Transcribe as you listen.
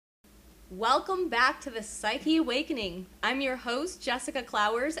Welcome back to the Psyche Awakening. I'm your host, Jessica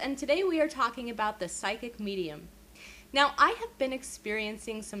Clowers, and today we are talking about the psychic medium. Now, I have been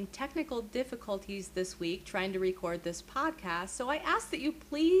experiencing some technical difficulties this week trying to record this podcast, so I ask that you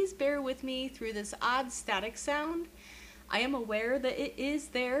please bear with me through this odd static sound. I am aware that it is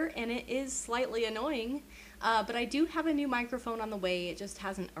there and it is slightly annoying, but I do have a new microphone on the way. It just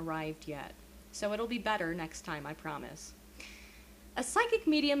hasn't arrived yet. So it'll be better next time, I promise. A psychic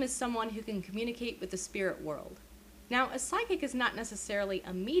medium is someone who can communicate with the spirit world. Now, a psychic is not necessarily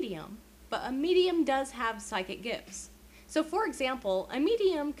a medium, but a medium does have psychic gifts. So, for example, a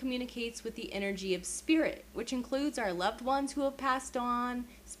medium communicates with the energy of spirit, which includes our loved ones who have passed on,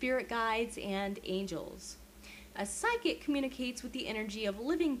 spirit guides, and angels. A psychic communicates with the energy of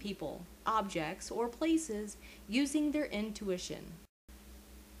living people, objects, or places using their intuition.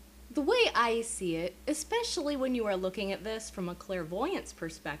 The way I see it, especially when you are looking at this from a clairvoyance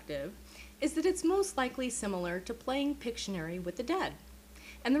perspective, is that it's most likely similar to playing Pictionary with the dead.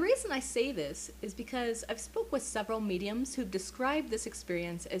 And the reason I say this is because I've spoke with several mediums who've described this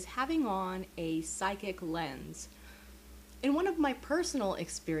experience as having on a psychic lens. In one of my personal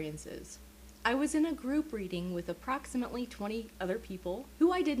experiences, I was in a group reading with approximately 20 other people,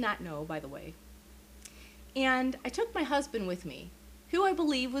 who I did not know, by the way. And I took my husband with me, who I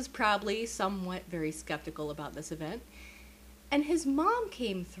believe was probably somewhat very skeptical about this event, and his mom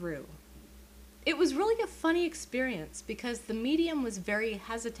came through. It was really a funny experience because the medium was very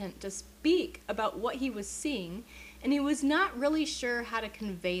hesitant to speak about what he was seeing, and he was not really sure how to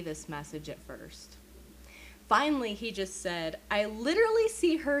convey this message at first. Finally, he just said, "I literally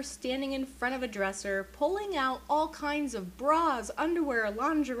see her standing in front of a dresser, pulling out all kinds of bras, underwear,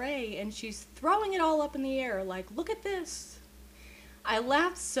 lingerie, and she's throwing it all up in the air like, look at this." I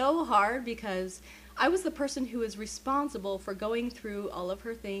laughed so hard because I was the person who was responsible for going through all of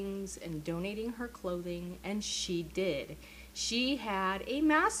her things and donating her clothing, and she did. She had a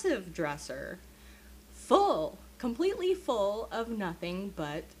massive dresser, full, completely full of nothing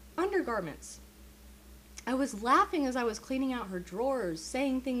but undergarments. I was laughing as I was cleaning out her drawers,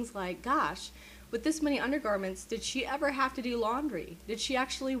 saying things like, gosh, with this many undergarments, did she ever have to do laundry? Did she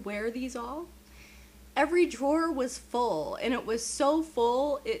actually wear these all? Every drawer was full, and it was so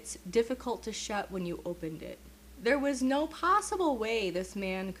full it's difficult to shut when you opened it. There was no possible way this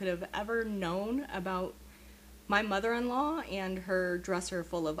man could have ever known about my mother-in-law and her dresser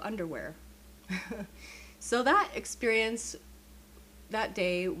full of underwear. So that experience that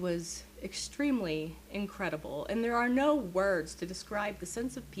day was extremely incredible, and there are no words to describe the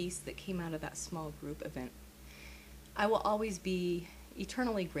sense of peace that came out of that small group event. I will always be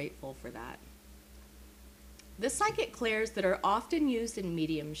eternally grateful for that. The psychic clairs that are often used in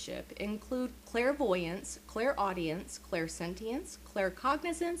mediumship include clairvoyance, clairaudience, clairsentience,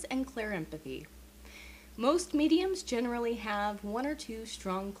 claircognizance, and clairempathy. Most mediums generally have one or two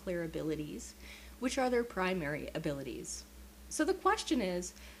strong clair abilities, which are their primary abilities. So the question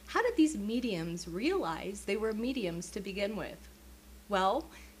is, how did these mediums realize they were mediums to begin with? Well,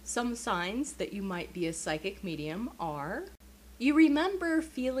 some signs that you might be a psychic medium are: you remember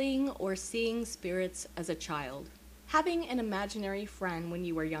feeling or seeing spirits as a child, having an imaginary friend when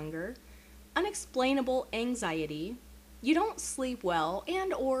you were younger, unexplainable anxiety, you don't sleep well,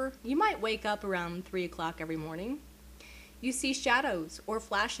 and or you might wake up around 3 o'clock every morning. You see shadows or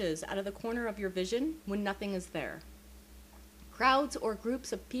flashes out of the corner of your vision when nothing is there. Crowds or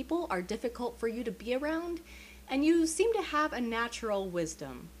groups of people are difficult for you to be around, and you seem to have a natural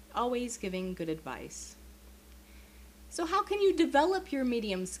wisdom, always giving good advice. So how can you develop your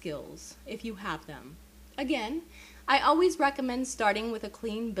medium skills if you have them? Again, I always recommend starting with a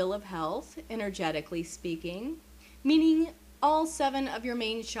clean bill of health, energetically speaking, meaning all 7 of your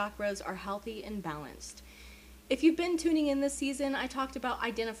main chakras are healthy and balanced. If you've been tuning in this season, I talked about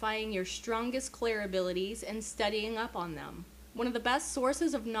identifying your strongest clair abilities and studying up on them. One of the best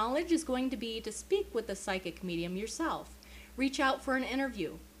sources of knowledge is going to be to speak with a psychic medium yourself, reach out for an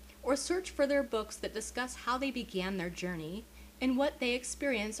interview, or search for their books that discuss how they began their journey and what they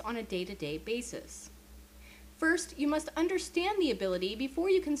experience on a day-to-day basis. First, you must understand the ability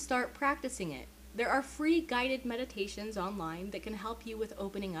before you can start practicing it. There are free guided meditations online that can help you with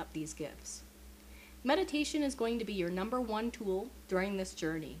opening up these gifts. Meditation is going to be your #1 tool during this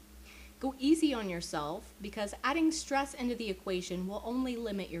journey. Go easy on yourself because adding stress into the equation will only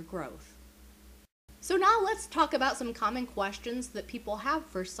limit your growth. So now let's talk about some common questions that people have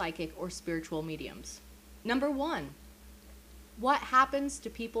for psychic or spiritual mediums. #1, what happens to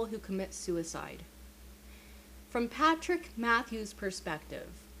people who commit suicide? From Patrick Matthews' perspective,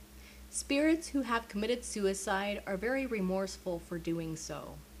 spirits who have committed suicide are very remorseful for doing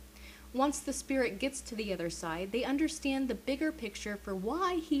so. Once the spirit gets to the other side, they understand the bigger picture for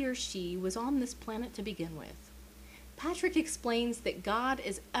why he or she was on this planet to begin with. Patrick explains that God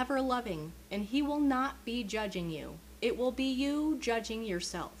is ever loving and he will not be judging you. It will be you judging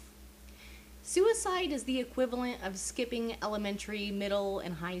yourself. Suicide is the equivalent of skipping elementary, middle,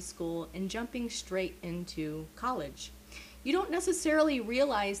 and high school and jumping straight into college. You don't necessarily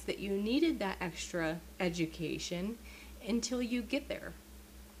realize that you needed that extra education until you get there.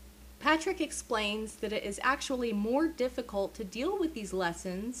 Patrick explains that it is actually more difficult to deal with these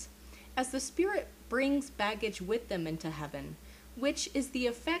lessons as the spirit brings baggage with them into heaven, which is the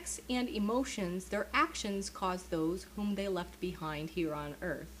effects and emotions their actions cause those whom they left behind here on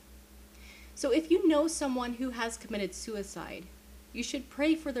earth. So if you know someone who has committed suicide, you should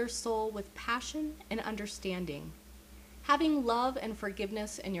pray for their soul with passion and understanding. Having love and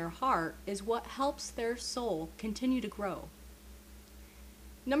forgiveness in your heart is what helps their soul continue to grow.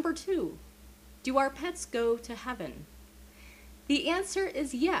 Number 2, do our pets go to heaven? The answer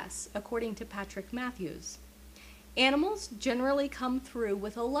is yes, according to Patrick Matthews. Animals generally come through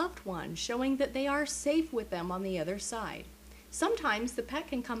with a loved one, showing that they are safe with them on the other side. Sometimes the pet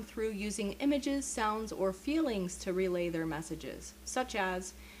can come through using images, sounds, or feelings to relay their messages, such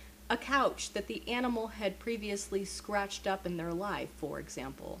as a couch that the animal had previously scratched up in their life, for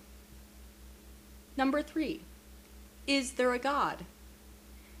example. Number 3, is there a God?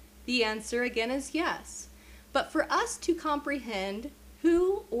 The answer again is yes, but for us to comprehend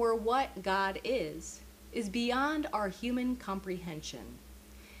who or what God is beyond our human comprehension.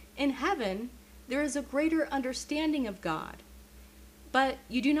 In heaven, there is a greater understanding of God. But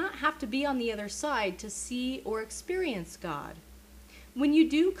you do not have to be on the other side to see or experience God. When you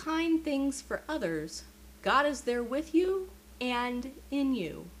do kind things for others, God is there with you and in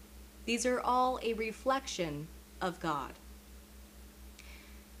you. These are all a reflection of God.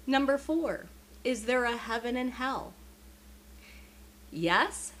 Number 4, is there a heaven and hell?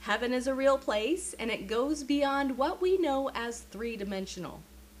 Yes, heaven is a real place, and it goes beyond what we know as three-dimensional.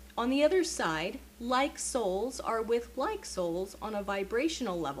 On the other side, like souls are with like souls on a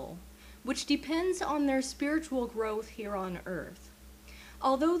vibrational level, which depends on their spiritual growth here on earth.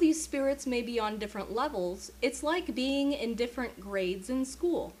 Although these spirits may be on different levels, it's like being in different grades in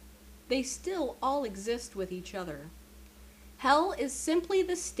school. They still all exist with each other. Hell is simply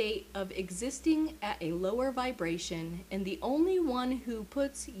the state of existing at a lower vibration, and the only one who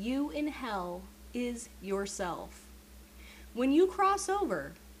puts you in hell is yourself. When you cross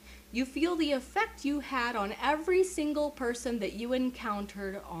over, you feel the effect you had on every single person that you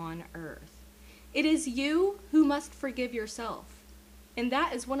encountered on earth. It is you who must forgive yourself, and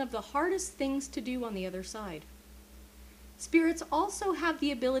that is one of the hardest things to do on the other side. Spirits also have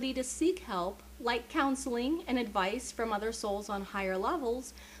the ability to seek help, like counseling and advice from other souls on higher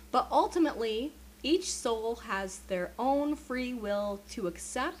levels, but ultimately, each soul has their own free will to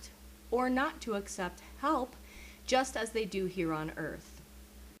accept or not to accept help, just as they do here on earth.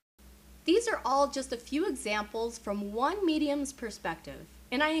 These are all just a few examples from one medium's perspective,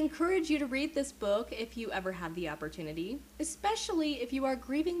 and I encourage you to read this book if you ever have the opportunity, especially if you are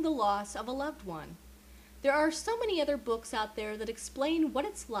grieving the loss of a loved one. There are so many other books out there that explain what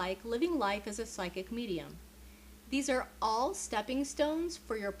it's like living life as a psychic medium. These are all stepping stones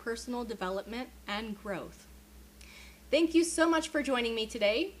for your personal development and growth. Thank you so much for joining me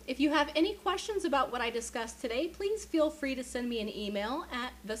today. If you have any questions about what I discussed today, please feel free to send me an email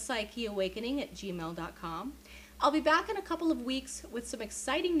at thepsykyawakening@gmail.com. I'll be back in a couple of weeks with some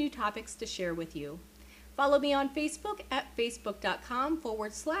exciting new topics to share with you. Follow me on Facebook at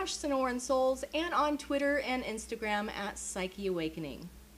facebook.com/Sonoran Souls and on Twitter and Instagram at Psyche Awakening.